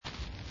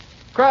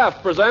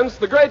Kraft presents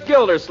The Great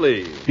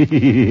Gildersleeve. The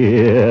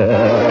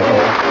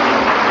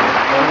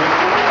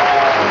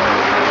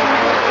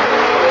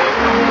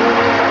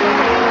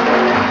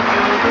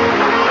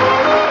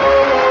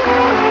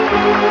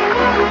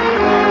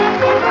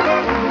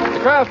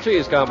Kraft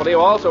Cheese Company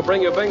will also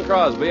bring you Bing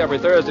Crosby every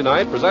Thursday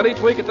night, present each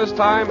week at this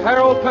time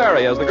Harold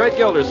Perry as The Great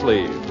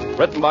Gildersleeve,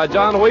 written by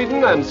John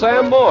Whedon and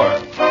Sam Moore.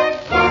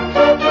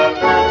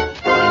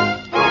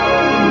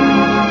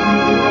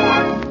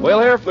 We'll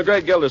hear from The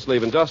Great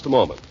Gildersleeve in just a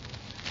moment.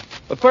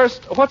 But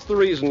first, what's the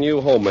reason you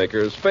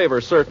homemakers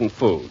favor certain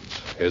foods?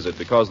 Is it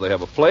because they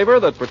have a flavor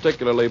that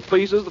particularly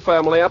pleases the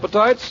family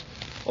appetites?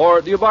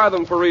 Or do you buy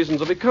them for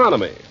reasons of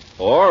economy?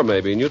 Or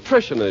maybe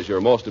nutrition is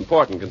your most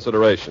important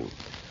consideration?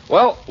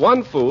 Well,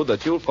 one food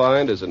that you'll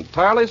find is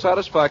entirely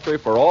satisfactory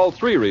for all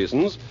three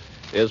reasons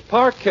is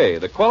Parquet,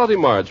 the quality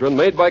margarine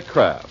made by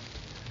Kraft.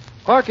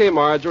 Parquet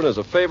margarine is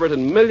a favorite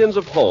in millions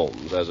of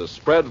homes as a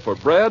spread for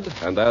bread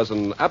and as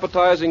an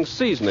appetizing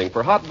seasoning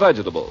for hot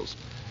vegetables.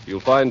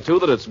 You'll find, too,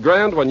 that it's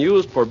grand when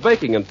used for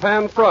baking and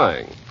pan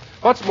frying.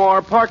 What's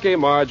more, Parquet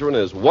margarine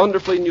is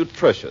wonderfully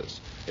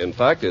nutritious. In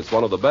fact, it's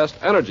one of the best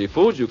energy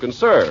foods you can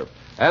serve.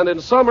 And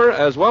in summer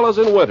as well as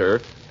in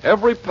winter,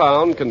 every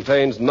pound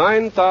contains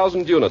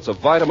 9,000 units of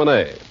vitamin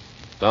A.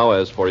 Now,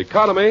 as for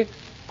economy,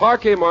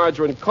 Parquet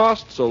margarine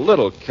costs a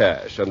little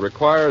cash and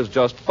requires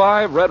just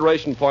 5 red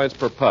ration points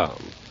per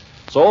pound.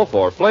 So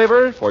for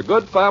flavor, for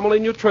good family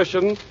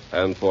nutrition,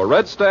 and for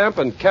red stamp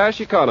and cash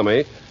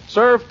economy,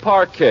 serve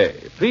Parquet,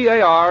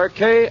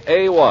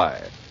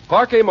 P-A-R-K-A-Y.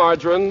 Parquet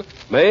margarine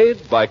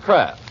made by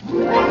Kraft.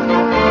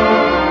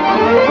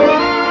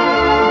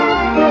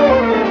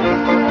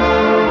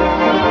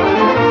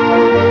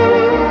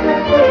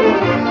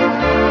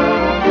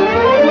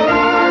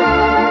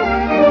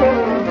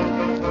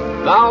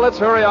 Now let's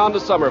hurry on to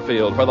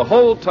Summerfield, where the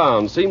whole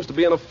town seems to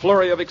be in a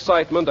flurry of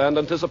excitement and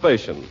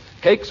anticipation.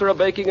 Cakes are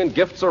a-baking and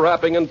gifts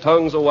are-wrapping and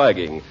tongues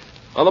a-wagging.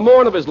 On the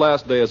morn of his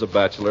last day as a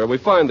bachelor, we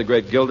find the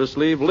great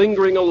Gildersleeve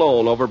lingering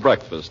alone over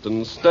breakfast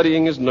and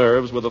steadying his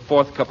nerves with a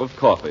 4th cup of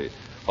coffee,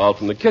 while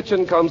from the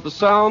kitchen comes the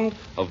sound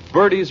of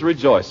Bertie's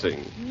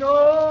rejoicing.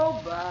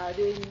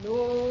 Nobody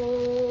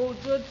knows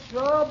the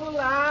trouble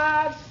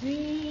I've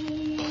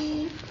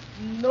seen.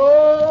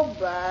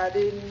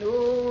 Nobody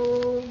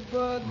knows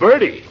but...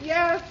 Bertie!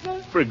 Yes,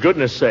 sir? For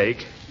goodness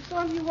sake.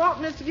 What do you want,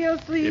 Mr.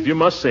 Gildersleeve? If you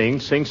must sing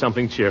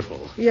something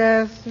cheerful.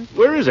 Yes, sir.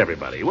 Where is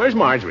everybody? Where's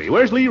Marjorie?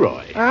 Where's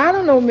Leroy? I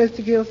don't know,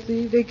 Mr.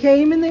 Gildersleeve. They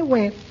came and they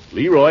went.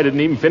 Leroy didn't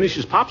even finish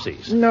his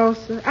popsies. No,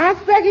 sir. I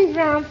expect he's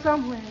around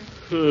somewhere.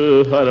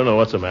 I don't know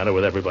what's the matter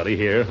with everybody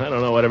here. I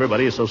don't know what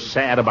everybody is so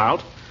sad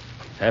about.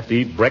 Have to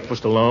eat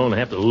breakfast alone.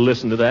 Have to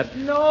listen to that.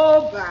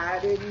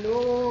 Nobody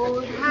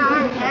knows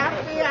how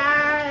happy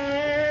I am.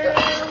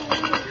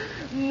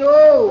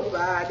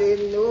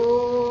 Nobody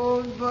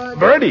knows but...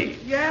 Bertie!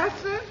 Yes,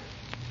 sir?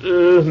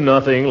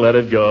 Nothing. Let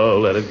it go.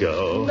 Let it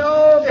go.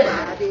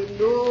 Nobody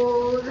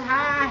knows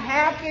how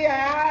happy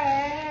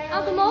I am.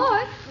 Uncle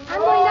Mort, I'm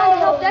going down to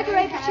help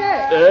decorate the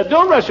church.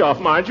 Don't rush off,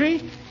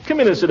 Marjorie. Come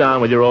in and sit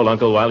down with your old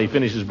uncle while he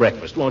finishes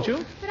breakfast, won't you?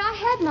 But I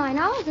had mine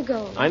hours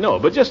ago. I know,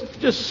 but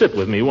just sit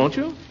with me, won't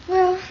you?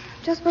 Well,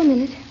 just for a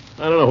minute.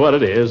 I don't know what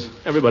it is.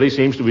 Everybody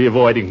seems to be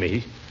avoiding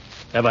me.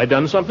 Have I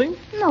done something?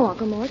 No,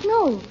 Uncle Mort,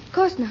 no. Of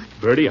course not.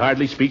 Bertie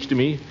hardly speaks to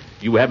me.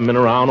 You haven't been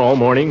around all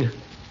morning.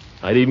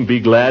 I'd even be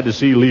glad to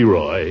see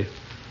Leroy.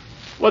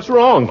 What's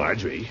wrong,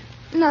 Marjorie?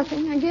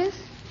 Nothing, I guess.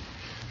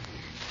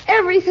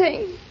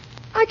 Everything.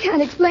 I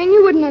can't explain.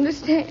 You wouldn't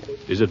understand.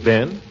 Is it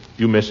Ben?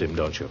 You miss him,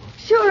 don't you?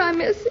 Sure, I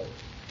miss him.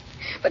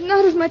 But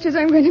not as much as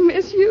I'm going to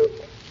miss you.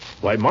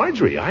 Why,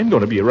 Marjorie, I'm going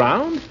to be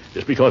around.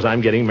 Just because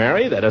I'm getting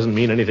married, that doesn't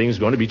mean anything's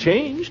going to be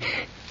changed.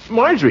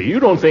 Marjorie,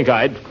 you don't think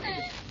I'd...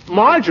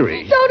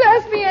 Marjorie! Don't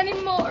ask me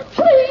anymore,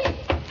 please.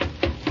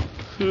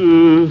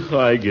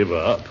 I give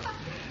up.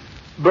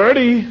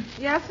 Bertie!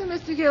 Yes, sir,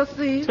 Mr.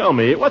 Gildersleeve? Tell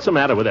me, what's the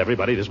matter with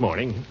everybody this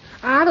morning?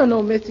 I don't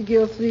know, Mr.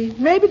 Gildersleeve.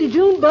 Maybe the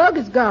June bug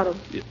has got him.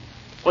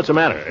 What's the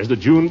matter? Has the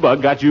June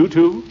bug got you,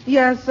 too?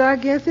 Yes, I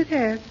guess it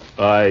has.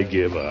 I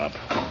give up.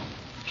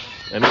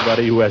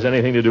 Anybody who has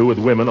anything to do with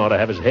women ought to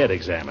have his head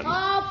examined.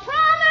 Oh,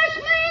 promise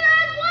me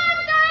that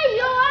one day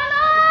you and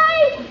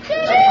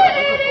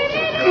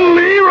I...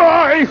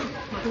 Leroy!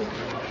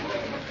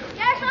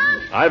 Yes,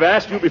 Unc? I've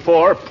asked you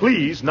before,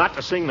 please, not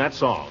to sing that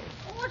song.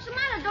 What's the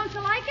matter? Don't you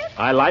like it?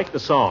 I like the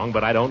song,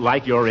 but I don't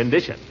like your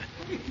rendition.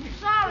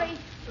 Sorry.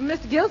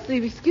 Mr.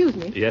 Gildersleeve, excuse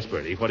me. Yes,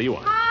 Bertie, what do you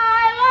want?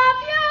 I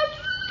love you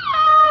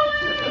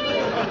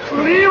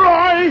so.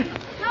 Leroy!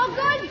 No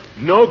good?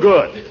 No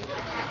good.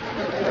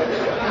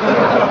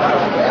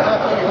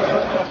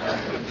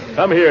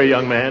 Come here,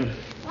 young man.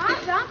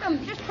 What, Unc?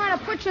 I'm just trying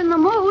to put you in the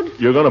mood.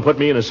 You're going to put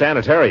me in a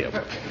sanitarium.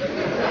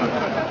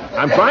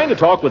 I'm trying to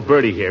talk with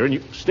Bertie here, and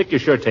you stick your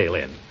shirt tail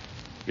in.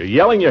 You're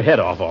yelling your head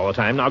off all the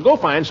time. Now go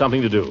find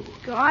something to do.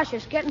 Gosh,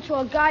 it's getting so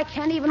a guy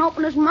can't even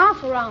open his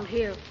mouth around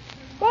here.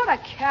 What a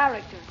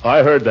character.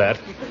 I heard that.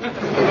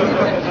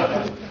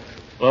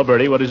 Well,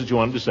 Bertie, what is it you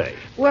wanted to say?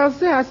 Well,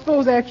 sir, I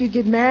suppose after you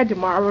get married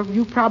tomorrow,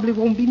 you probably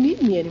won't be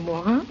needing me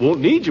anymore, huh? Won't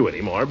need you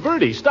anymore.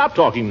 Bertie, stop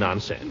talking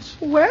nonsense.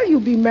 Well,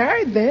 you'll be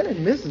married then,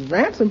 and Mrs.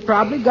 Ransom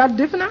probably got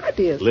different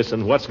ideas.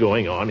 Listen, what's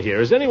going on here?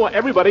 Is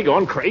everybody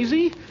gone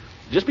crazy?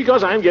 Just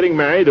because I'm getting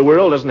married, the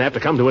world doesn't have to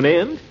come to an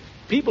end.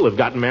 People have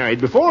gotten married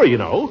before, you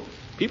know.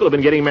 People have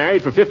been getting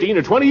married for 15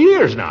 or 20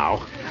 years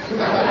now.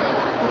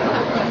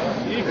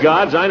 Ye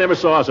gods, I never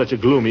saw such a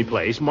gloomy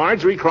place.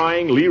 Marjorie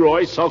crying,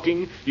 Leroy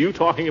sulking, you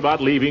talking about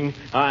leaving.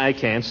 I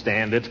can't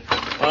stand it.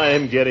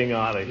 I'm getting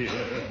out of here.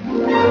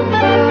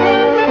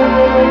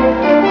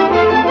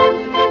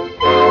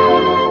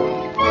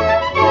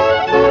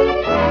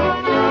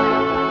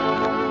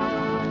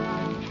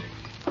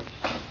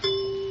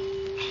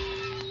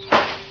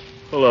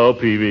 Hello,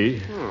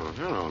 Peavy. Oh,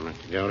 hello,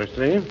 Mr.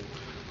 Gildersleeve.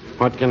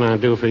 What can I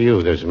do for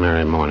you this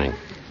merry morning?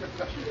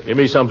 Give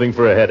me something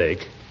for a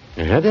headache.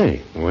 A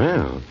headache?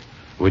 Well,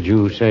 would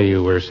you say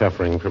you were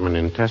suffering from an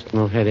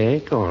intestinal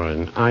headache or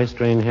an eye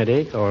strain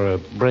headache or a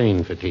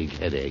brain fatigue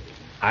headache?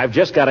 I've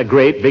just got a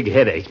great big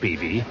headache,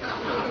 Peavy.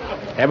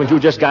 Haven't you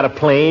just got a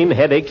plain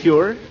headache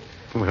cure?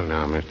 Well,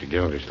 now, Mr.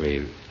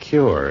 Gildersleeve,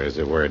 cure is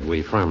a word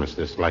we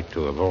pharmacists like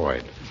to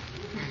avoid.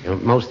 You know,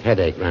 most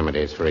headache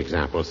remedies, for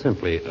example,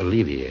 simply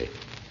alleviate.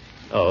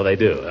 Oh, they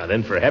do.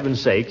 Then, for heaven's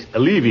sake,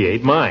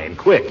 alleviate mine.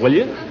 Quick, will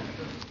you?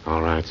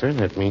 All right, sir.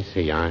 Let me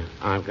see.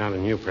 I've got a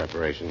new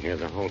preparation here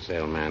the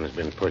wholesale man has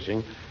been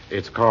pushing.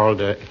 It's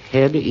called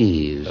Head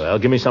Ease. Well,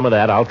 give me some of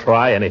that. I'll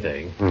try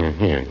anything.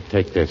 Here,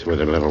 take this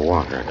with a little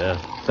water.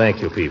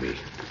 Thank you, Peavy.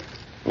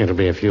 It'll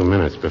be a few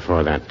minutes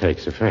before that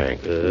takes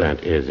effect.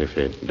 That is, if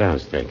it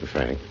does take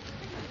effect.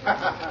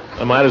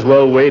 I might as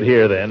well wait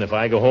here, then. If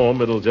I go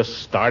home, it'll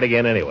just start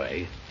again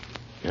anyway.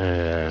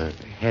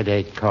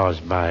 Headache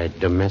caused by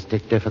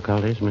domestic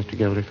difficulties, Mr.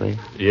 Gildersleeve?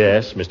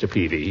 Yes, Mr.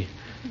 Peavy.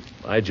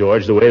 By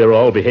George, the way they're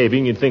all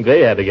behaving, you'd think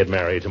they had to get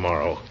married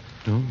tomorrow.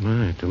 Oh,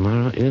 my.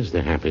 Tomorrow is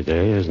the happy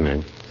day, isn't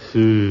it?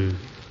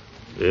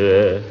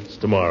 Yeah, it's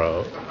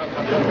tomorrow.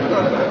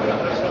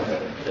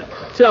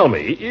 Tell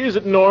me, is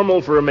it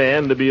normal for a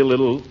man to be a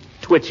little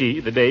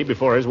twitchy the day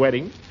before his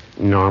wedding?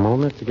 Normal,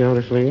 Mr.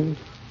 Gildersleeve?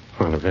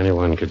 Well, if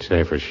anyone could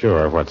say for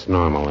sure what's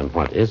normal and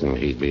what isn't,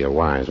 he'd be a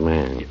wise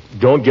man.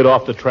 Don't get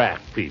off the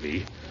track,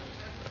 Peavy.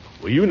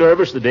 Were you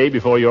nervous the day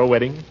before your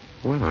wedding?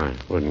 Well, I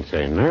wouldn't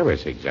say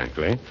nervous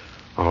exactly,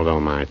 although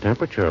my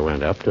temperature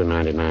went up to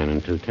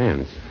 99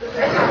 2/10.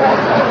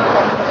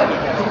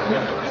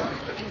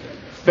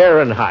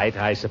 Fahrenheit,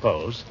 I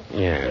suppose.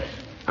 Yes.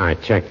 I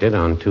checked it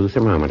on 2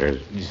 thermometers.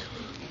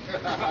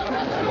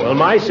 Well,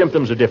 my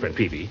symptoms are different,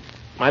 Peavy.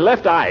 My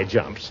left eye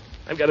jumps.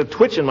 I've got a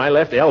twitch in my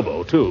left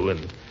elbow, too,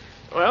 and,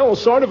 well,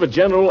 sort of a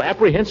general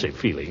apprehensive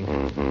feeling.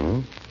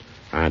 Mm-hmm.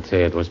 I'd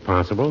say it was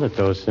possible that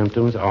those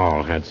symptoms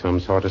all had some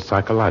sort of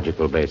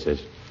psychological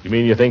basis. You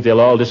mean you think they'll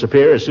all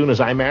disappear as soon as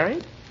I'm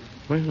married?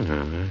 Well,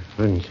 no, I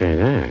wouldn't say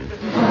that.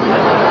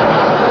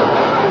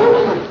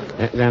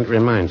 That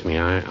reminds me,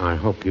 I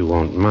hope you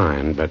won't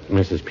mind, but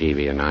Mrs.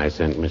 Peavy and I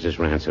sent Mrs.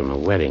 Ransom a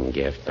wedding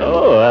gift.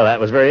 Oh, well, that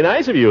was very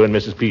nice of you and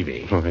Mrs.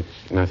 Peavy. Oh,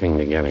 it's nothing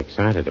to get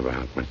excited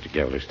about, Mr.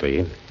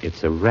 Gildersleeve.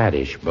 It's a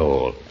radish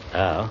bowl.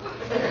 Oh.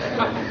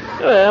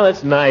 Well,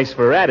 it's nice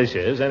for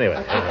radishes,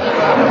 anyway.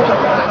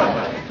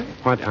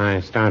 What I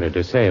started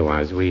to say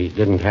was we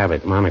didn't have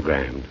it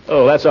monogrammed.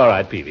 Oh, that's all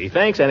right, Peavy.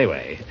 Thanks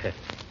anyway.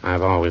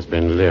 I've always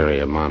been leery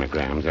of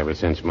monograms ever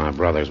since my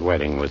brother's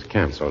wedding was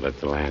canceled at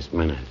the last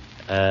minute.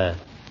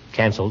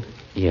 Canceled?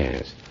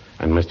 Yes.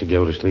 And, Mr.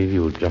 Gildersleeve,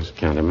 you just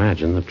can't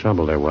imagine the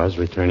trouble there was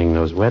returning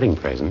those wedding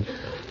presents.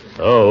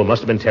 Oh,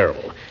 must have been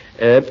terrible.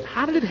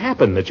 How did it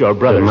happen that your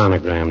brother... The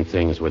monogram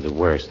things were the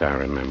worst, I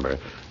remember.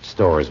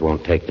 Stores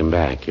won't take them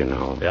back, you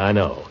know. Yeah, I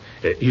know.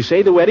 You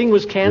say the wedding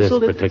was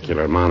canceled? This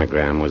particular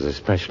monogram was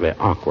especially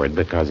awkward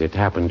because it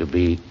happened to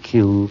be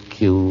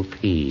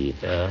QQP.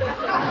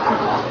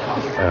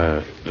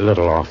 A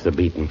little off the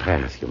beaten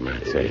path, you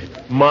might say.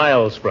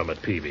 Miles from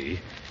it, Peavy.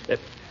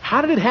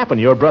 How did it happen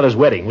your brother's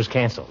wedding was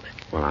canceled?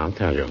 Well, I'll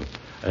tell you.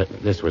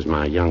 This was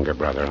my younger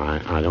brother.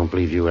 I don't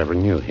believe you ever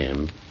knew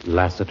him.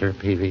 Lassiter,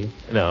 Peavy?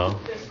 No.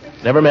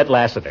 Never met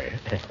Lassiter.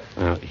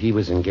 He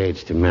was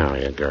engaged to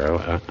marry a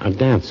girl, a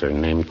dancer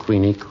named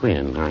Queenie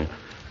Quinn.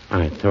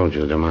 I told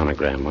you the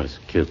monogram was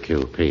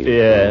QQP.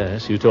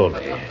 Yes, you told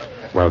me.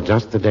 Well,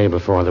 just the day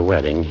before the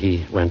wedding,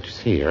 he went to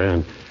see her,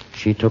 and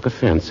she took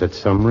offense at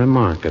some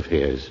remark of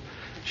his.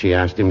 She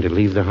asked him to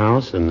leave the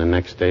house, and the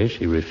next day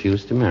she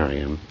refused to marry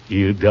him.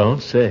 You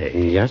don't say.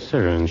 Yes,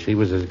 sir, and she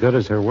was as good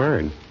as her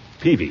word.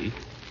 Peavy,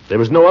 there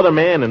was no other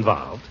man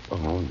involved.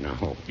 Oh,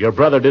 no. Your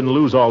brother didn't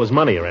lose all his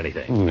money or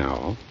anything.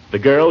 No. The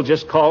girl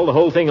just called the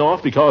whole thing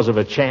off because of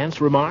a chance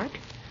remark?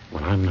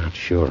 Well, I'm not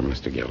sure,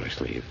 Mr.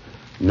 Gildersleeve.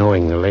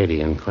 Knowing the lady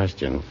in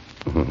question,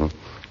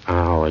 I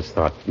always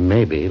thought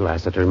maybe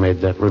Lassiter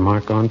made that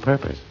remark on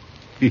purpose.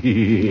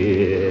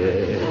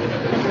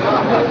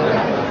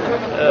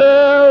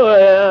 Oh,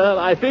 well,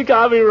 I think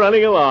I'll be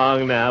running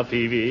along now,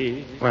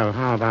 Peavy. Well,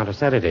 how about a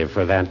sedative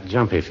for that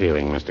jumpy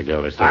feeling, Mr.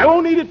 Gildersleeve? I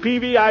won't need it,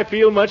 Peavy. I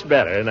feel much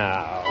better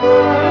now.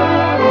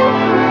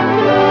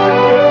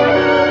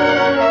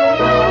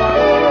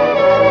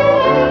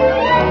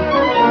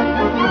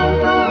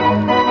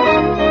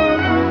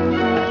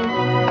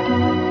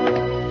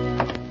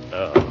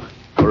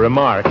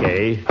 remark,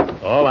 eh?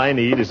 All I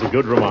need is a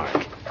good remark.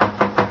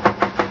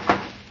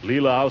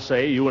 Leela, I'll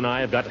say you and I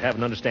have got to have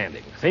an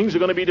understanding. Things are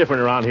going to be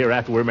different around here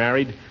after we're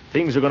married.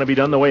 Things are going to be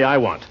done the way I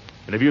want.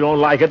 And if you don't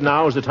like it,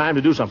 now is the time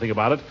to do something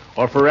about it,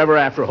 or forever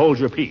after hold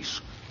your peace.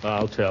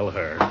 I'll tell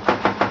her.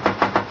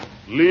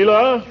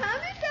 Leela?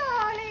 Coming,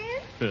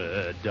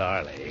 darling.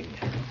 Darling.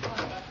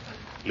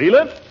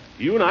 Leela,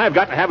 you and I have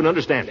got to have an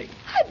understanding.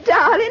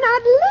 Darling,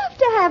 I'd love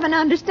to have an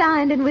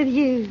understanding with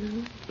you.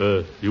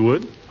 You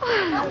would?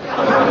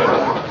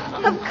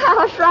 Of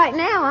course, right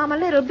now I'm a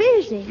little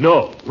busy.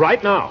 No,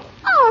 right now.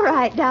 All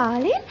right,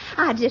 darling.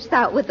 I just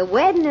thought with the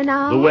wedding and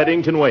all. The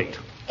wedding can wait.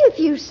 If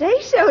you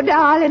say so,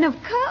 darling, of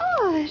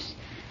course.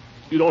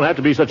 You don't have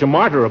to be such a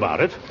martyr about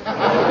it.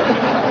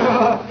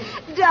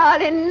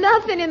 Darling,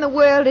 nothing in the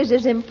world is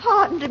as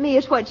important to me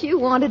as what you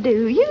want to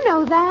do. You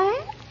know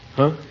that.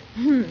 Huh?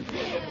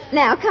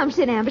 Now, come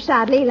sit down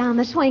beside Leela on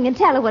the swing and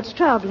tell her what's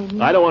troubling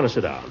you. I don't want to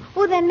sit down.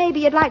 Well, then maybe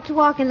you'd like to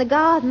walk in the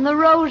garden. The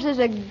roses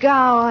are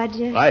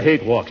gorgeous. I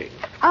hate walking.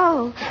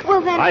 Oh,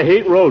 well then... I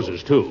hate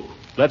roses, too.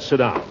 Let's sit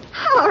down.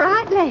 All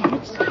right,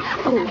 let's.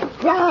 Oh,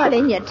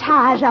 darling, your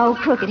tie's all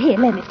crooked. Here,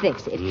 let me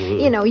fix it.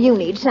 You know, you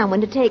need someone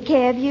to take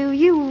care of you.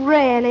 You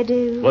really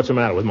do. What's the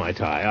matter with my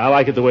tie? I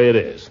like it the way it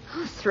is.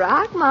 Oh,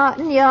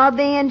 Throckmorton, you're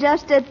being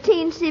just a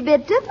teensy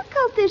bit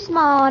difficult this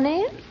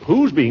morning.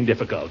 Who's being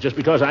difficult? Just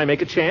because I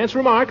make a chance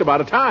remark about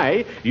a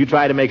tie, you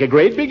try to make a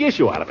great big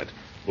issue out of it.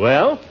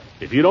 Well,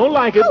 if you don't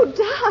like it... Oh,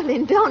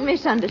 darling, don't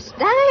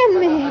misunderstand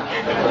me.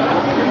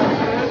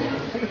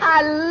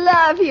 I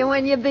love you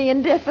when you're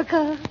being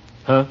difficult.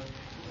 Huh?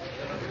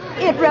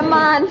 It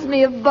reminds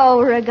me of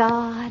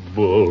Beauregard.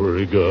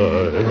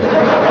 Beauregard.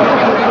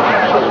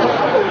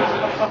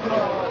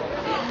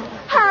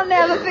 I'll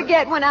never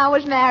forget when I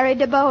was married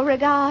to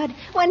Beauregard.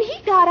 When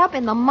he got up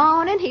in the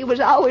morning, he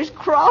was always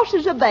cross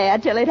as a bear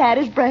till he'd had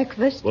his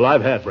breakfast. Well,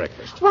 I've had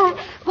breakfast. Why,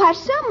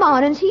 some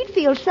mornings he'd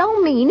feel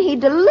so mean he'd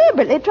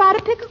deliberately try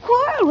to pick a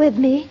quarrel with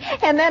me.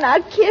 And then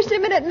I'd kiss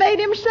him and it made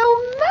him so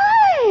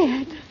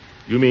mad.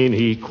 You mean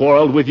he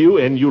quarreled with you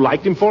and you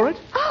liked him for it?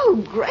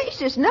 Oh,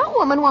 gracious, no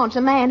woman wants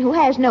a man who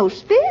has no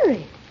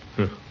spirit.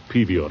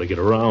 Peavy ought to get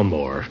around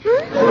more.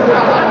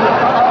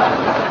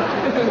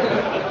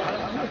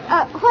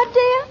 What,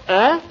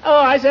 dear?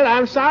 Oh, I said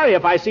I'm sorry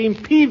if I seem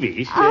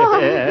peevish.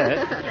 Oh.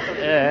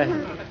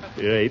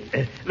 Right.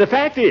 The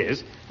fact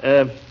is,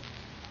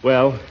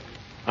 well,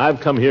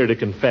 I've come here to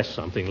confess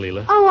something,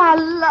 Leela. Oh, I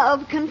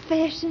love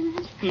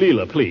confessions.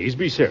 Leela, please,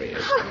 be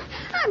serious.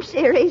 I'm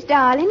serious,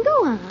 darling.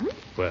 Go on.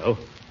 Well,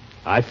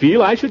 I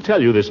feel I should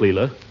tell you this,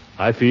 Leela.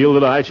 I feel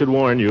that I should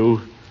warn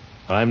you.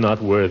 I'm not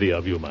worthy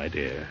of you, my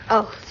dear.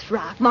 Oh,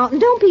 Throckmorton,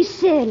 don't be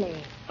silly.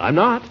 I'm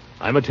not.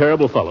 I'm a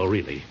terrible fellow,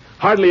 really.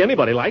 Hardly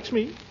anybody likes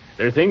me.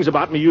 There are things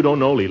about me you don't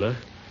know, Leela.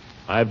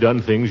 I've done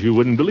things you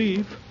wouldn't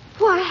believe.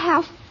 Why,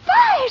 how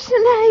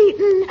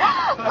fascinating.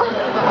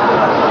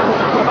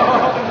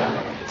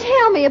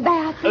 Tell me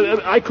about them.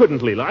 I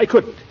couldn't, Leela. I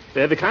couldn't.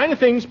 They're the kind of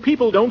things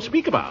people don't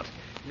speak about.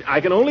 I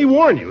can only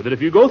warn you that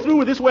if you go through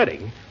with this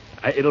wedding,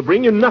 it'll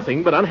bring you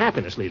nothing but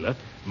unhappiness, Leela,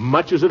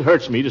 much as it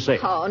hurts me to say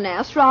it. Oh,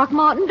 now,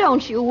 Throckmorton,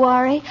 don't you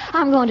worry.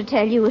 I'm going to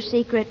tell you a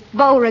secret.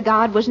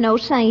 Beauregard was no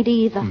saint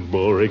either.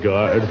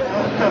 Beauregard.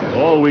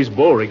 Always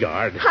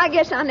Beauregard. I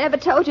guess I never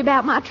told you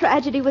about my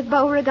tragedy with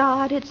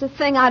Beauregard. It's a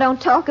thing I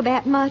don't talk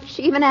about much.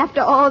 Even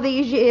after all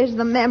these years,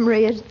 the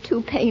memory is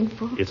too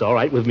painful. It's all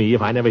right with me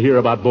if I never hear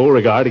about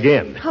Beauregard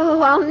again.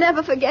 Oh, I'll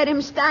never forget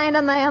him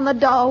standing there in the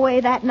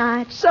doorway that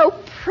night, so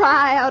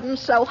proud and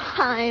so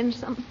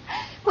handsome.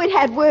 We'd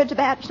had words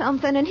about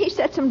something, and he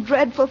said some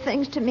dreadful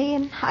things to me,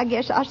 and I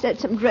guess I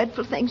said some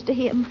dreadful things to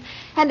him.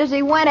 And as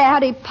he went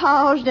out, he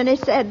paused, and he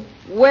said,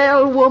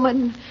 "Well,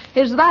 woman,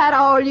 is that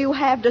all you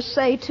have to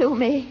say to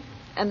me?"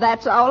 And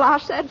that's all I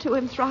said to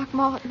him,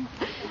 Throckmorton.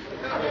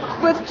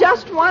 With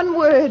just one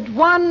word,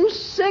 one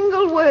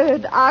single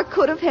word, I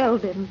could have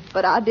held him,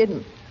 but I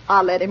didn't.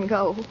 I let him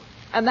go.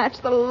 And that's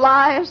the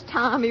last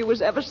time he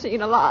was ever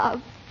seen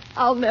alive.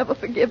 I'll never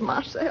forgive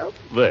myself.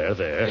 There,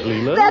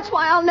 Leela. That's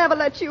why I'll never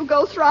let you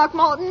go,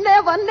 Throckmorton.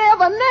 Never,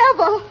 never,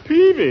 never.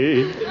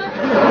 Peavy.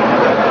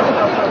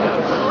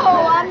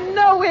 Oh, I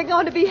know we're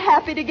going to be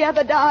happy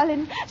together,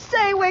 darling.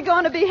 Say we're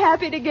going to be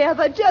happy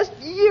together, just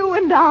you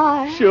and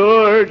I.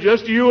 Sure,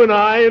 just you and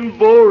I and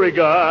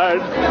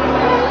Beauregard.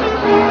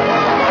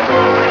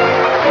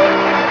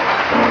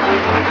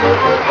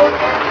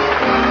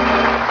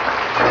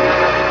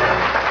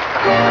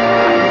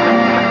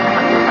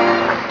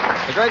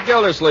 The great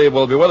Gildersleeve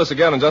will be with us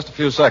again in just a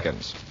few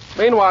seconds.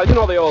 Meanwhile, you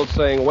know the old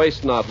saying,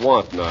 waste not,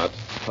 want not.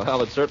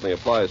 Well, it certainly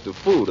applies to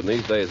food in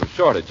these days of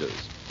shortages.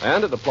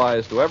 And it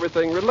applies to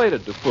everything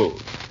related to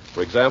food.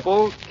 For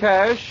example,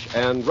 cash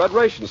and red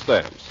ration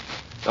stamps.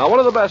 Now, one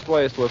of the best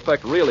ways to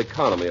effect real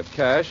economy of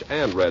cash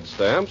and red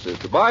stamps is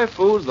to buy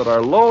foods that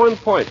are low in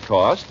point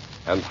cost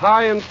and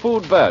high in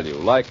food value,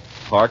 like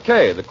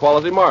Parquet, the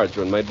quality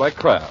margarine made by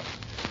Kraft.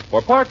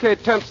 For Parquet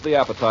tempts the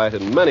appetite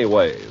in many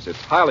ways.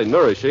 It's highly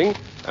nourishing,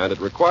 and it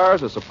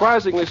requires a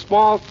surprisingly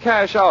small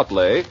cash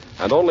outlay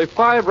and only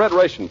 5 red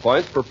ration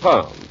points per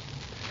pound.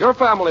 Your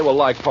family will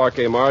like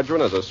parquet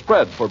margarine as a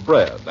spread for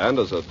bread and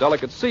as a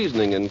delicate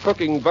seasoning in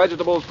cooking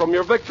vegetables from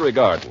your victory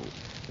garden.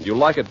 And you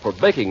like it for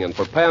baking and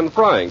for pan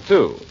frying,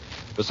 too.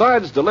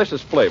 Besides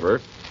delicious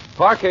flavor,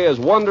 parquet is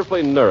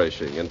wonderfully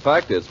nourishing. In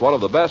fact, it's one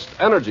of the best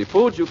energy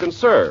foods you can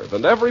serve,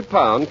 and every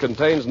pound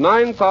contains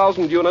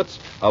 9,000 units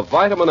of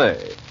vitamin A.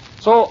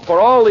 So,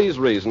 for all these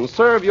reasons,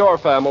 serve your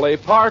family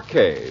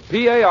Parquet,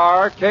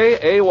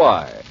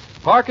 P-A-R-K-A-Y.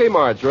 Parquet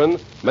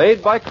margarine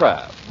made by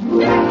Kraft.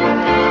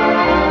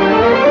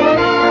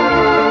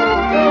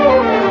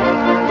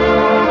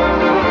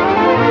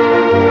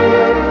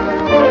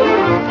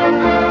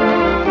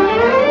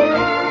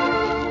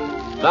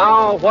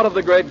 Now, what of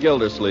the great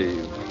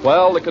Gildersleeve?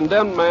 Well, the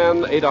condemned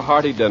man ate a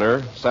hearty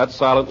dinner, sat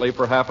silently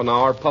for half an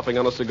hour, puffing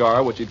on a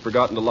cigar which he'd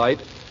forgotten to light,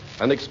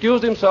 and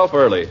excused himself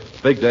early.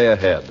 Big day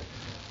ahead.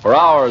 For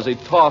hours he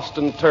tossed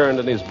and turned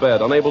in his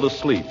bed, unable to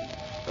sleep.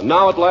 And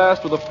now at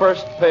last, with the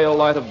first pale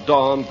light of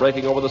dawn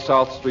breaking over the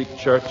South Street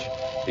church,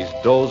 he's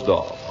dozed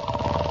off.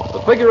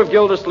 The figure of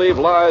Gildersleeve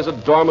lies a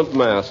dormant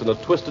mass in a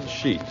twisted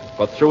sheet,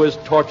 but through his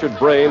tortured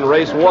brain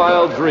race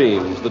wild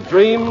dreams, the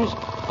dreams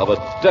of a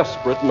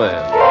desperate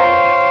man.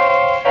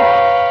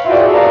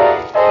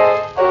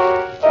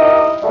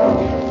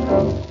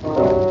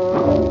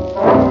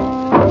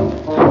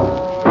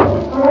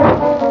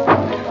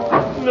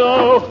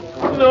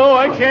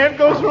 I can't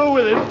go through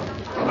with it.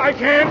 I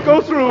can't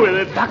go through with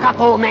it. Buck up,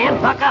 old man,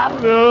 buck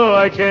up. No,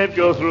 I can't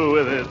go through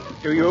with it.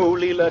 Do you,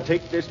 Leela,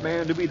 take this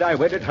man to be thy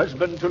wedded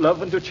husband, to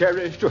love and to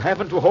cherish, to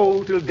have and to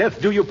hold, till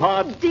death do you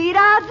part? Indeed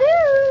I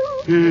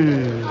do.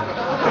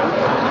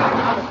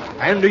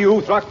 And do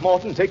you,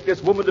 Throckmorton, take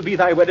this woman to be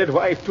thy wedded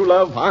wife, to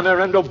love, honor,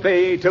 and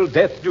obey, till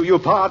death do you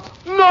part?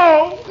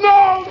 No,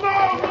 no,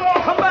 no, no.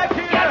 Come back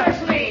here.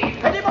 Gildersleeve.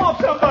 Head him off,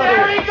 somebody.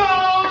 There he goes.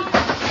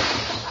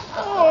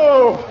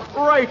 Oh,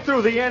 right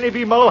through the Annie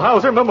B.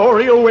 Mulhauser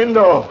Memorial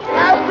window.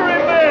 After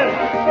him, men.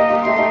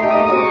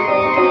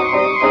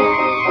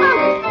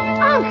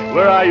 Unc.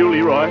 Where are you,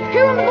 Leroy?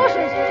 Here in the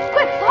bushes.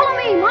 Quick, follow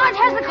me. Marge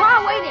has the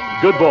car waiting.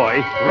 Good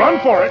boy. Run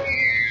for it.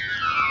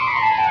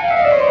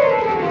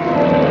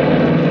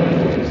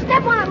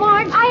 Step on it,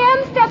 Marge. I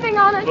am stepping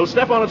on it. Well,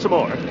 step on it some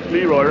more.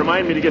 Leroy,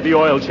 remind me to get the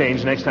oil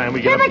changed next time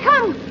we get Here up. they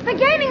come. They're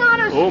gaining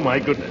on us. Oh, my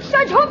goodness.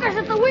 Judge Hooker's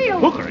at the wheel.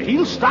 Hooker,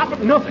 he'll stop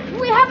at nothing.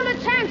 We haven't a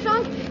chance,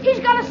 Unc. He's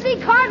got a C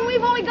card and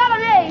we've only got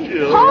an A.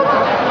 Yeah. Hold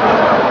on.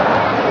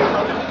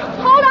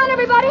 Hold on,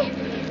 everybody.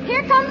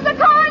 Here comes the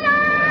coroner.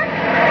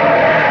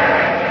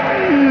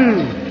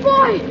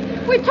 Boy,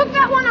 we took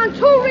that one on 2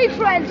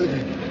 retreads.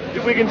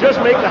 If we can just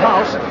make the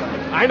house,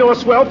 I know a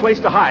swell place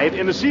to hide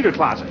in the cedar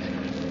closet.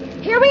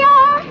 Here we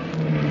are.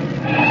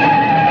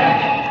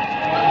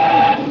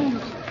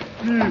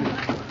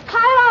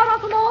 Pile out,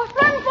 Uncle Moore.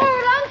 Run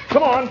forward, Unc.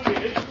 Come on,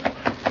 kids.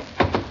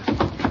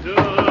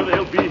 Oh,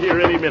 they'll be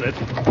here any minute.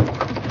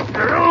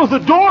 Oh, the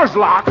door's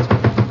locked.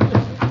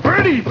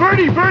 Bertie,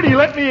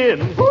 let me in.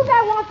 Who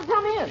that wants to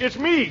come in? It's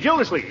me,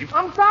 Gildersleeve.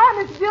 I'm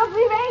sorry, Mr.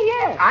 Gildersleeve ain't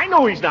here. I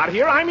know he's not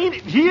here. I mean,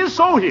 he is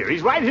so here.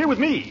 He's right here with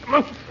me.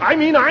 I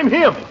mean, I'm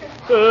him.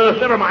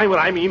 Never mind what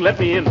I mean. Let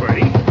me in,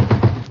 Bertie.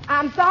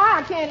 I'm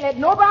sorry, I can't let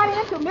nobody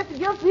in till Mr.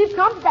 Gildersleeve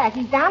comes back.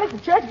 He's down at the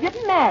church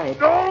getting married.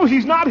 No,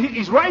 he's not.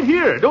 He's right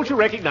here. Don't you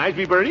recognize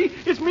me, Bertie?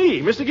 It's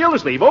me, Mr.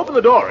 Gildersleeve. Open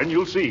the door and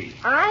you'll see.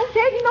 I ain't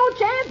taking no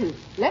chances.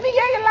 Let me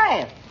hear you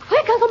laugh.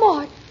 Quick, Uncle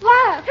Mort.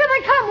 Laugh. Here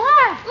they come.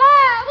 Laugh.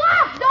 Laugh.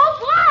 Laugh.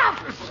 Don't laugh.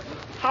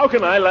 How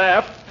can I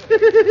laugh? Mr.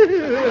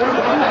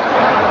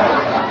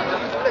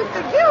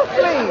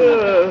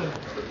 Gildersleeve,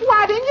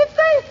 why didn't you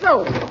say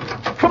so?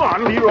 Come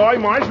on, Leroy.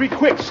 Marge, be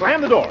quick.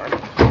 Slam the door.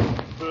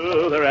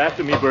 Oh, they're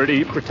after me,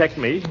 Bertie. Protect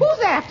me. Who's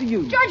after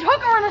you? Judge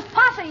Hooker and his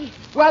posse.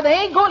 Well, they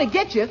ain't going to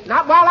get you.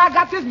 Not while I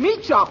got this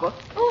meat chopper.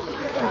 Oh.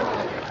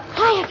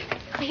 Quiet.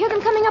 I hear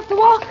them coming up the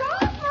walk.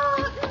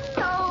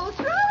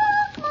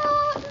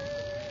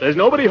 There's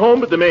nobody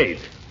home but the maid.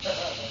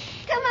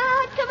 Come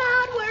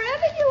out,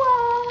 wherever you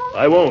are.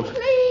 I won't.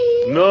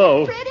 Please.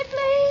 No. Pretty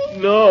please.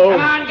 No.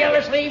 Come on,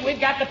 Gildersleeve.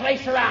 We've got the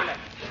place surrounded.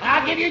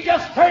 I'll give you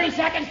just 30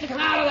 seconds to come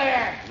out of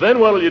there.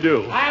 Then what'll you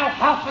do? I'll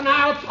huff and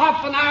I'll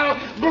puff and I'll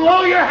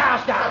blow your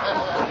house down.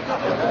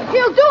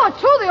 He'll do it,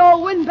 too, the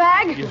old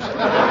windbag.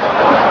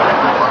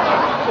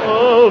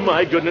 Oh,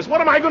 my goodness.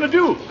 What am I going to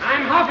do?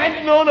 I'm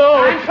huffing. No.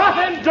 I'm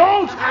puffing.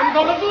 Don't. I'm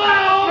going to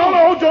blow.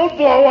 No, don't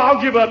blow. I'll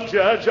give up,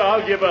 Judge.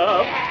 I'll give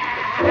up.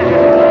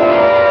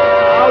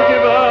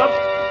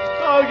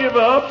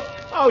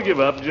 I'll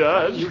give up,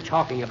 Judge. What are you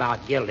talking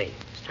about, Gildy?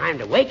 It's time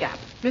to wake up.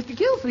 Mr.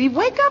 Gildersleeve,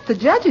 wake up. The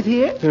judge is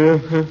here.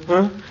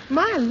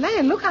 My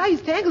land, look how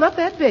he's tangled up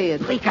that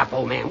bed. Wake up,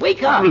 old man.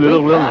 Wake up.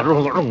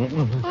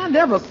 I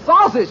never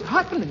saw such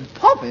huffing and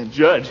puffing.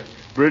 Judge,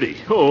 Bertie,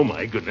 oh,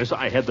 my goodness,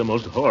 I had the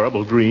most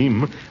horrible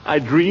dream. I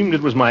dreamed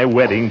it was my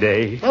wedding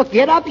day. Well,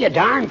 get up, you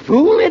darn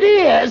fool. It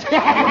is.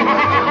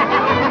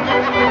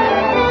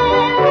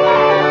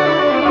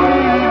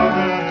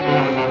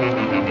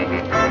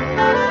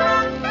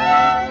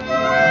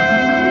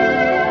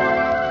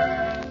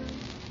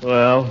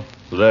 Well,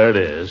 there it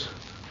is.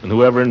 And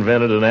whoever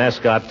invented an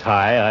ascot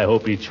tie, I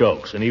hope he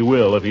chokes. And he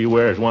will if he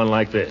wears one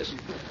like this.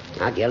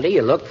 Now, Gildy,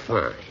 you look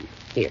fine.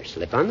 Here,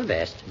 slip on the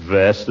vest.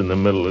 Vest in the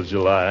middle of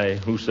July.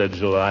 Who said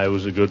July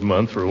was a good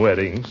month for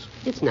weddings?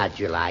 It's not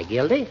July,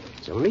 Gildy.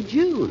 It's only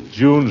June.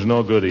 June's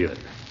no good either.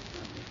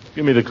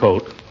 Give me the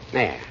coat.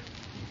 There.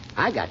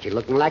 I got you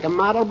looking like a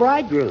model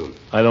bridegroom.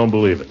 I don't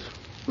believe it.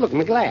 Look in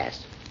the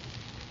glass.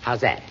 How's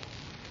that?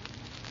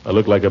 I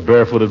look like a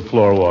barefooted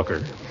floor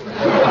walker.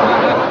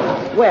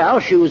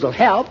 Well, shoes will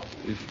help.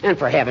 And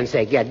for heaven's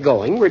sake, get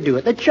going. We're due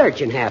at the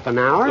church in half an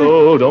hour.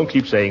 Oh, don't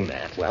keep saying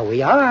that. Well,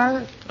 we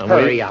are.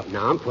 Hurry up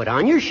now and put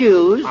on your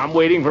shoes. I'm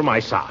waiting for my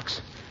socks.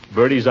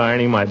 Bertie's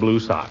ironing my blue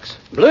socks.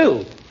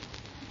 Blue?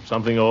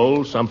 Something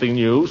old, something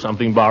new,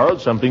 something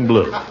borrowed, something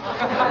blue.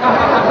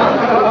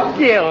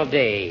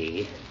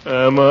 Gildy.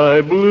 Am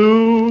I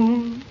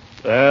blue?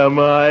 Am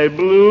I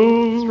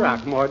blue?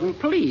 Throckmorton,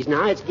 please.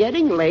 Now, it's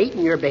getting late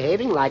and you're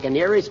behaving like an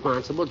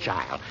irresponsible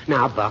child.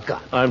 Now, buck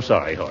up. I'm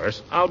sorry,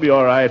 Horace. I'll be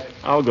all right.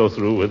 I'll go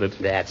through with it.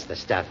 That's the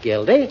stuff,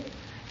 Gildy.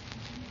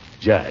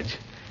 Judge,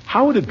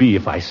 how would it be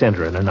if I sent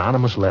her an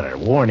anonymous letter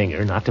warning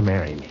her not to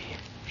marry me?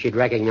 She'd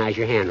recognize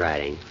your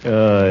handwriting.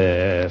 Oh,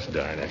 yes,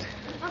 darn it.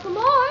 Uncle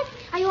Mort,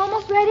 are you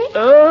almost ready?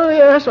 Oh,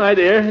 yes, my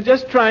dear.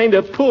 Just trying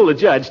to pull the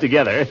judge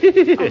together.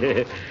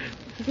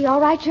 Is he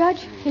all right,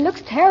 Judge? He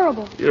looks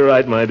terrible. You're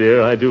right, my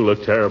dear. I do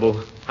look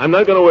terrible. I'm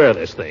not going to wear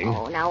this thing.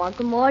 Oh, now,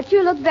 Uncle Mort,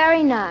 you look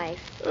very nice.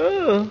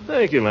 Oh,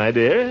 thank you, my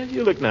dear.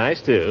 You look nice,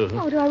 too.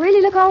 Oh, do I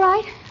really look all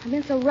right? I've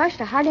been so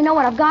rushed I hardly know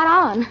what I've got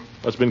on.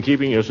 What's been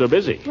keeping you so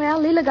busy?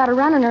 Well, Leela got a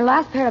run on her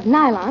last pair of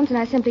nylons, and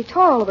I simply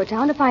tore all over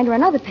town to find her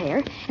another pair.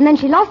 And then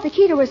she lost the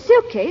key to her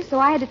suitcase, so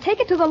I had to take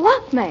it to the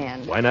lock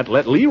man. Why not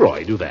let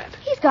Leroy do that?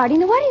 He's guarding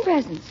the wedding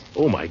presents.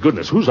 Oh, my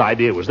goodness. Whose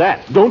idea was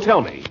that? Don't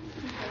tell me.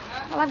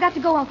 Well, I've got to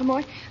go, Uncle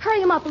Mort.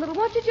 Hurry him up a little,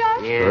 won't you,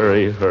 Judge?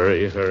 Yeah.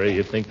 Hurry.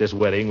 You'd think this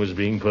wedding was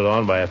being put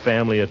on by a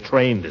family of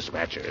train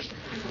dispatchers.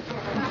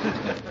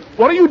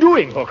 What are you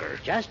doing,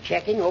 Hooker? Just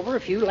checking over a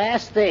few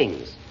last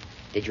things.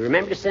 Did you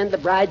remember to send the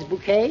bride's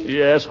bouquet?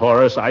 Yes,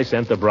 Horace, I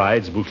sent the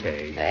bride's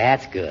bouquet.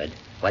 That's good.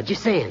 What'd you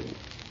send?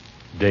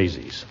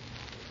 Daisies.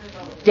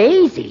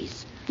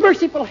 Daisies?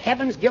 Merciful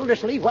heavens,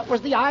 Gildersleeve, what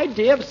was the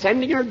idea of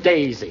sending her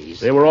daisies?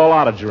 They were all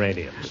out of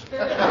geraniums.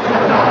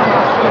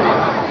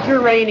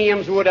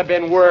 Geraniums would have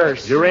been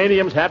worse.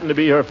 Geraniums happen to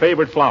be her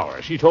favorite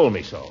flower. She told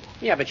me so.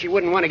 Yeah, but she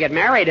wouldn't want to get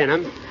married in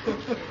them.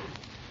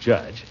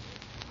 Judge,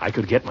 I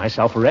could get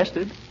myself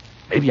arrested.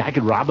 Maybe I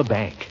could rob a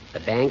bank.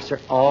 The banks are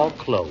all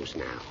closed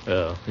now.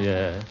 Oh,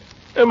 yeah.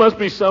 There must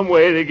be some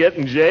way to get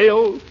in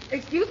jail.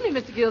 Excuse me,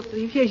 Mr.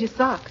 Gildersleeve. Here's your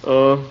socks.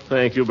 Oh,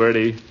 thank you,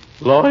 Bertie.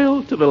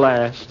 Loyal to the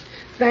last.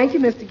 Thank you,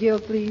 Mr.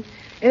 Gildersleeve.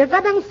 And if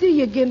I don't see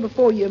you again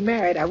before you're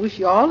married, I wish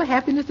you all the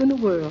happiness in the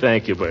world.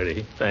 Thank you,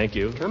 Bertie. Thank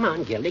you. Come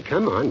on, Gildy,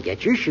 come on.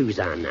 Get your shoes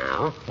on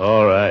now.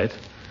 All right.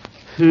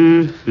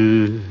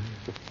 Oh,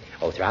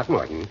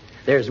 Throckmorton,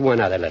 there's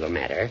one other little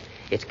matter.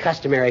 It's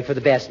customary for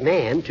the best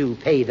man to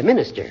pay the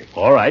minister.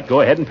 All right,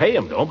 go ahead and pay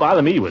him. Don't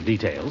bother me with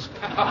details.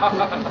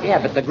 Yeah,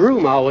 but the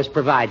groom always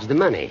provides the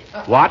money.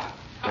 What?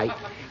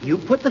 You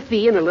put the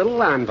fee in a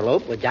little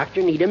envelope with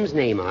Dr. Needham's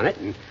name on it,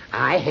 and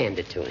I hand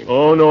it to him.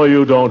 Oh, no,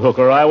 you don't,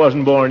 Hooker. I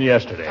wasn't born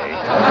yesterday.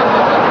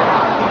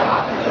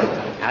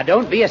 Now,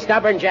 don't be a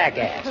stubborn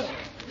jackass.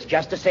 It's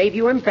just to save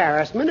you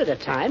embarrassment at a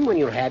time when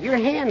you'll have your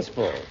hands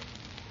full.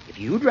 If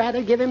you'd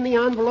rather give him the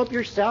envelope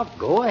yourself,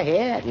 go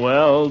ahead.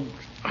 Well,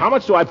 how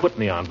much do I put in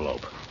the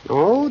envelope?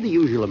 Oh, the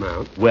usual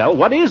amount. Well,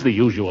 what is the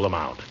usual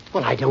amount?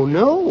 Well, I don't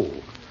know.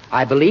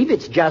 I believe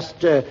it's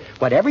just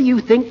whatever you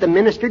think the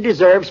minister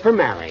deserves for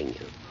marrying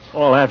you.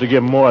 Well, I'll have to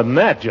give him more than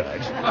that,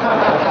 Judge.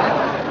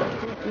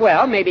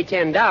 Well, maybe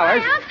 $10.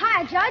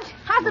 Hi, Judge.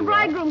 How's the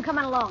bridegroom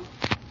coming along?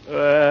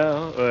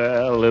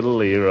 Well, little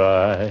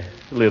Leroy.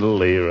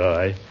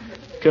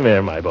 Come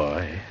here, my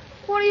boy.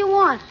 What do you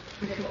want?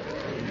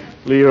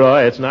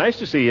 Leroy, it's nice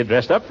to see you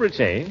dressed up for a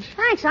change.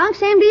 Thanks, Unc.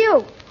 Same to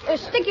you.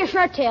 Stick your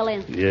shirt tail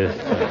in. Yes.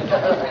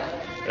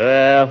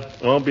 Well,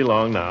 won't be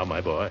long now,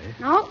 my boy.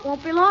 No,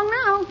 won't be long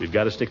now. We've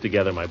got to stick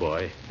together, my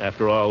boy.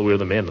 After all, we're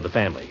the men of the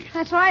family.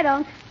 That's right,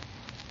 Unc.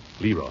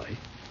 Leroy,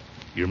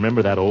 you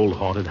remember that old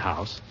haunted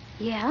house?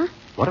 Yeah?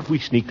 What if we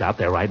sneaked out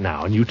there right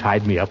now and you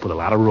tied me up with a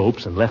lot of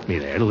ropes and left me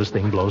there till this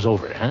thing blows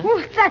over, huh?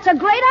 Well, that's a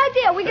great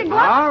idea. We could go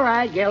up. All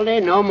right,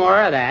 Gildy, no more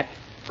of that.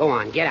 Go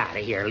on, get out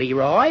of here,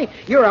 Leroy.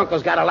 Your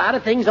uncle's got a lot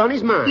of things on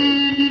his mind.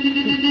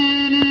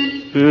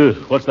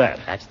 What's that?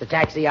 That's the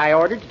taxi I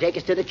ordered to take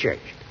us to the church.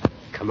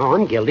 Come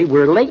on, Gildy,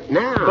 we're late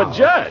now. But,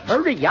 Judge...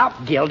 Hurry up,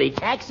 Gildy.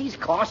 Taxis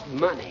cost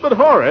money. But,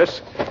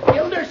 Horace...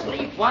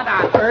 Gildersleeve, what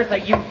on earth are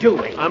you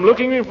doing? I'm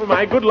looking for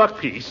my good luck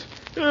piece.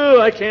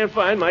 Oh, I can't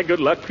find my good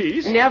luck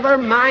piece. Never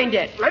mind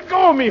it. Let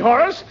go of me,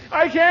 Horace.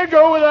 I can't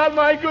go without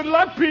my good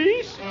luck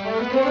piece.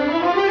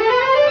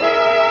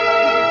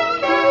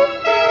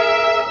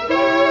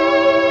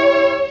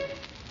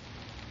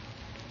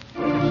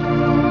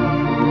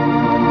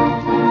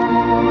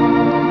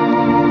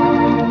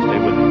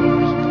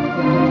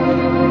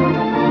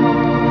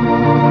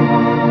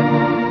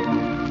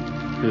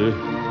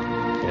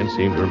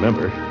 Seem to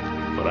remember,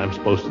 but I'm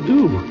supposed to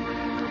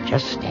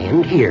Just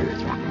stand here,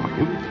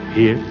 Throckmorton.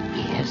 Here?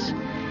 Yes.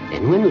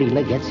 Then when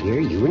Leela gets here,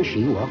 you and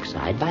she walk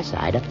side by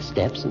side up the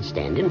steps and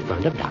stand in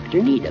front of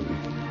Dr. Needham.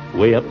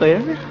 Way up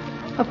there?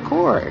 Of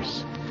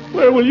course.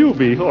 Where will you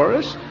be,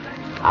 Horace?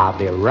 I'll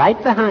be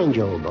right behind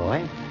you, old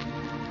boy.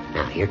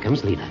 Now, here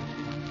comes Leela.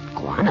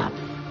 Go on up.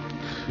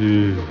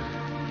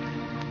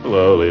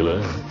 Hello,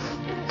 Leela.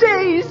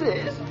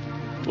 Daisies.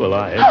 Well,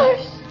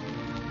 Hush.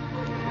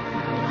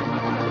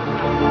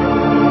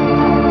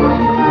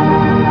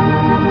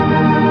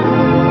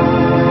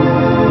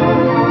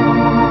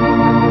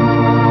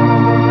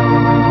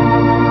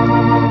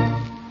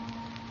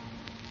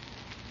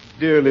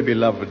 Dearly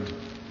beloved,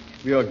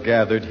 we are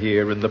gathered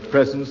here in the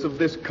presence of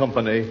this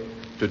company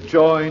to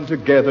join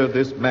together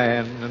this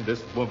man and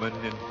this woman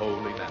in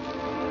holy matrimony.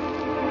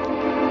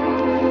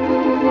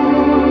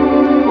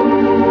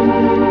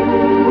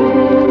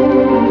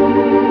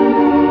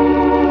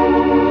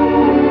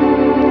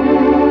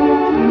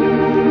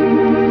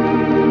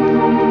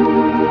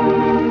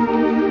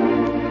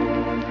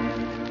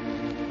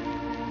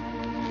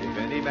 If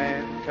any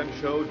man can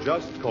show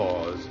just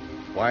cause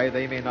why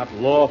they may not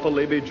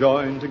lawfully be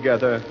joined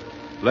together,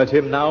 let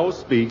him now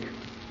speak,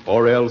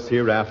 or else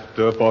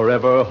hereafter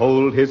forever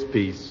hold his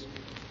peace.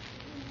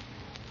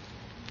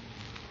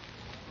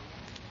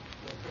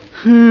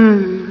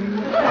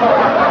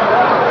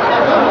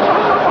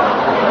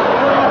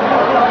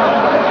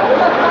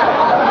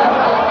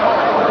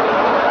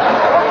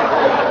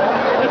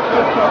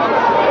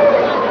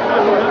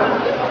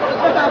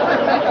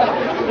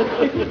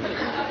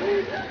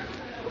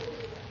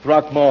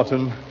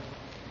 Throckmorton,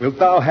 wilt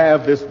thou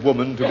have this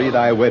woman to be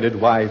thy wedded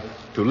wife,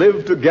 to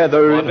live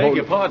together I beg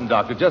your pardon,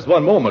 Doctor. Just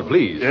one moment,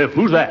 please.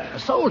 Who's that? A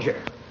soldier.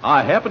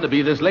 I happen to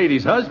be this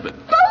lady's husband.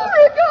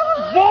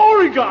 Beauregard!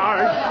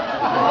 Beauregard!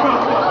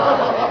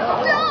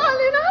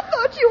 Darling, I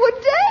thought you were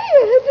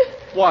dead.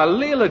 Why,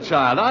 Leela,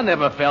 child, I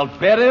never felt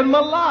better in my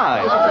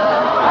life.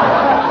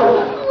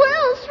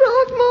 Well,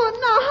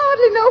 Throckmorton, I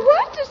hardly know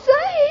what to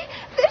say.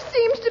 This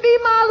seems to be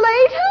my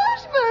late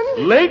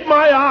husband. Late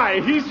my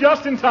eye. He's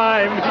just in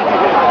time.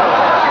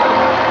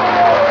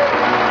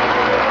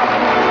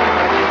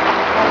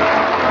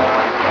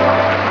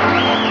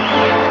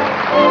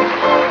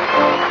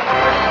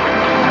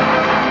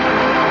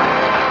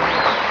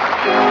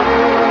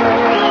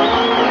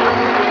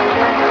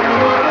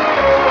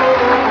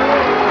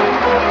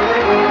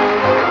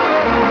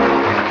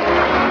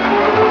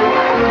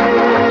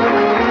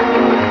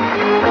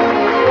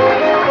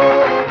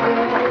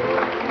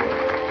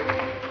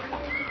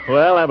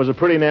 Well, that was a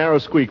pretty narrow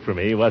squeak for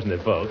me, wasn't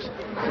it, folks?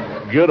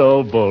 Good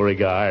old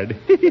Beauregard.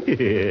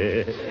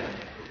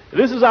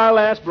 This is our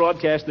last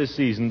broadcast this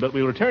season, but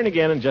we'll return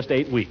again in just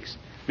 8 weeks.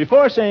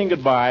 Before saying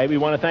goodbye, we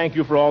want to thank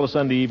you for all the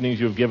Sunday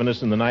evenings you've given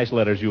us and the nice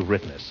letters you've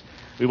written us.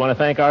 We want to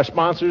thank our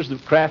sponsors, the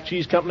Kraft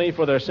Cheese Company,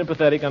 for their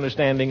sympathetic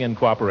understanding and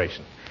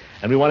cooperation.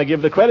 And we want to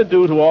give the credit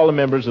due to all the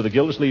members of the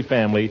Gildersleeve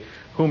family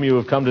whom you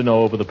have come to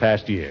know over the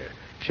past year.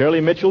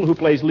 Shirley Mitchell, who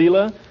plays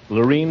Leela,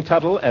 Lorene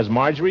Tuttle as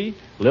Marjorie,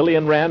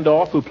 Lillian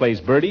Randolph, who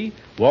plays Bertie,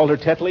 Walter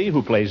Tetley,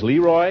 who plays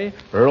Leroy,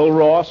 Earl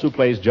Ross, who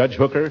plays Judge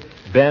Hooker,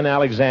 Ben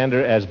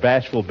Alexander as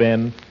Bashful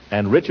Ben,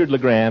 and Richard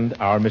LeGrand,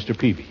 our Mr.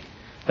 Peavy.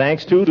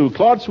 Thanks, too, to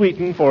Claude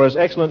Sweeten for his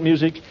excellent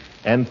music,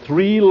 and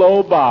 3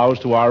 low bows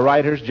to our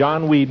writers,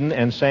 John Whedon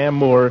and Sam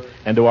Moore,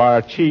 and to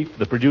our chief,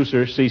 the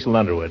producer, Cecil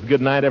Underwood. Good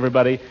night,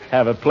 everybody.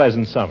 Have a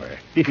pleasant summer.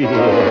 This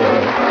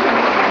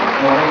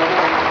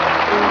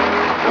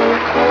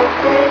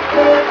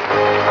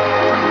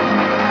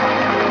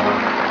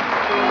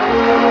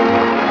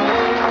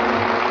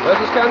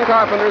is Ken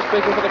Carpenter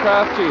speaking for the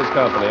Kraft Cheese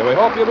Company. We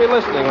hope you'll be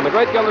listening when the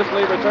Great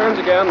Gildersleeve returns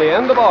again the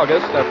end of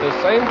August at this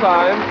same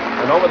time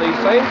and over these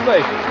same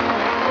stations.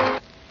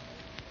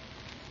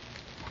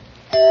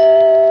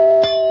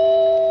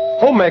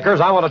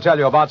 Homemakers, I want to tell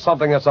you about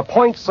something that's a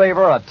point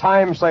saver, a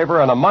time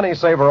saver, and a money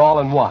saver all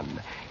in one.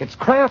 It's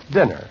Kraft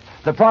Dinner,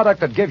 the product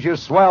that gives you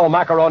swell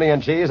macaroni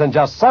and cheese in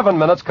just 7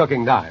 minutes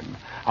cooking time.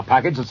 A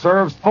package that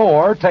serves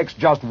 4 takes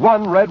just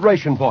 1 red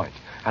ration point,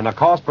 and the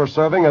cost per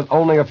serving is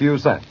only a few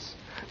cents.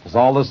 Does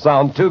all this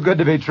sound too good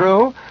to be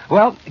true?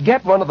 Well,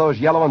 get one of those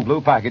yellow and blue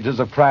packages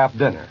of Kraft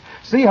Dinner.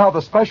 See how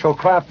the special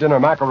Kraft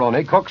Dinner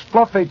macaroni cooks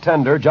fluffy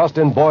tender just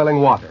in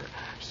boiling water.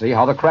 See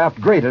how the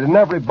Kraft grated in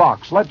every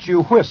box lets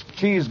you whisk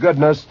cheese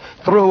goodness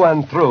through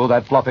and through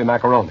that fluffy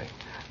macaroni.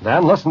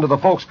 Then listen to the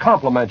folks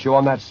compliment you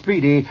on that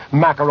speedy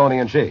macaroni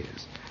and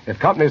cheese. If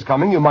company's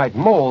coming, you might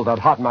mold that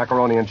hot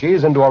macaroni and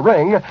cheese into a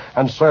ring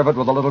and serve it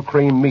with a little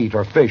cream meat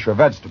or fish or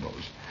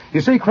vegetables.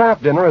 You see,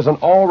 Kraft Dinner is an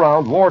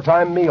all-round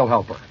wartime meal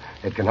helper.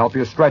 It can help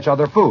you stretch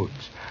other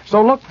foods.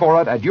 So look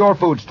for it at your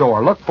food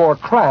store. Look for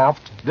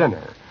Kraft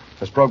Dinner.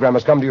 This program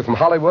has come to you from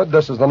Hollywood.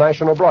 This is the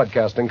National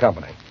Broadcasting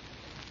Company.